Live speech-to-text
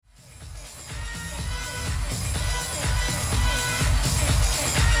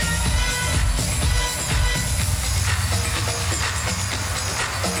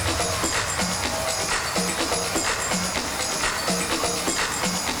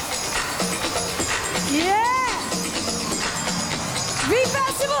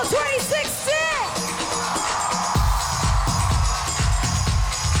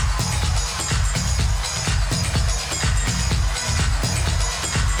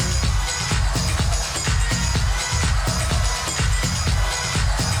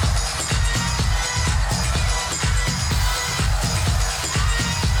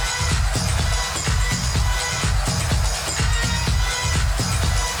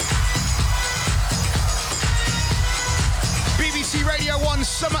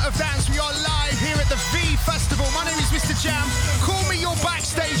Summer of Dance. We are live here at the V Festival. My name is Mr. Jam. Call me your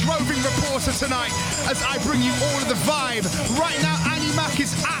backstage roving reporter tonight as I bring you all of the vibe. Right now, Annie Mac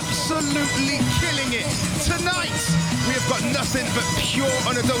is absolutely killing it. Tonight, we have got nothing but pure,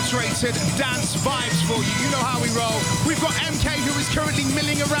 unadulterated dance vibes for you. You know how we roll. We've got MK, who is currently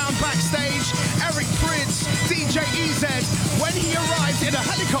milling around backstage. Eric Pridz, DJ EZ. When he arrives in a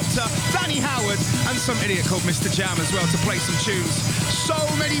helicopter, Danny Howard, and some idiot called Mr. Jam as well to play some tunes. So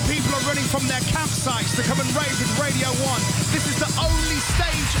many people are running from their campsites to come and rave with Radio 1. This is the only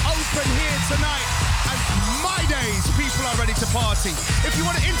stage open here tonight. And my days, people are ready to party. If you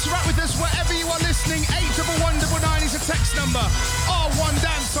want to interact with us wherever you are listening, 81199 is a text number. R1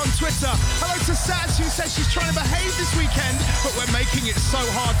 Dance on Twitter. Hello to Saz, who says she's trying to behave this weekend, but we're making it so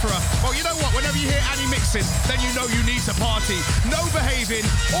hard for her. Well, you know what? Whenever you hear Annie mixing, then you know you need to party. No behaving,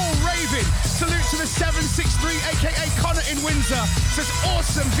 all raving. Salute to the 763, aka Connor in Windsor. Says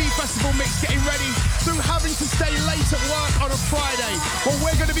awesome V Festival mix, getting ready through having to stay late at work on a Friday. Well,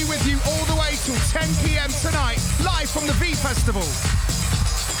 we're going to be with you all the way till 10 p.m. tonight, live from the V Festival.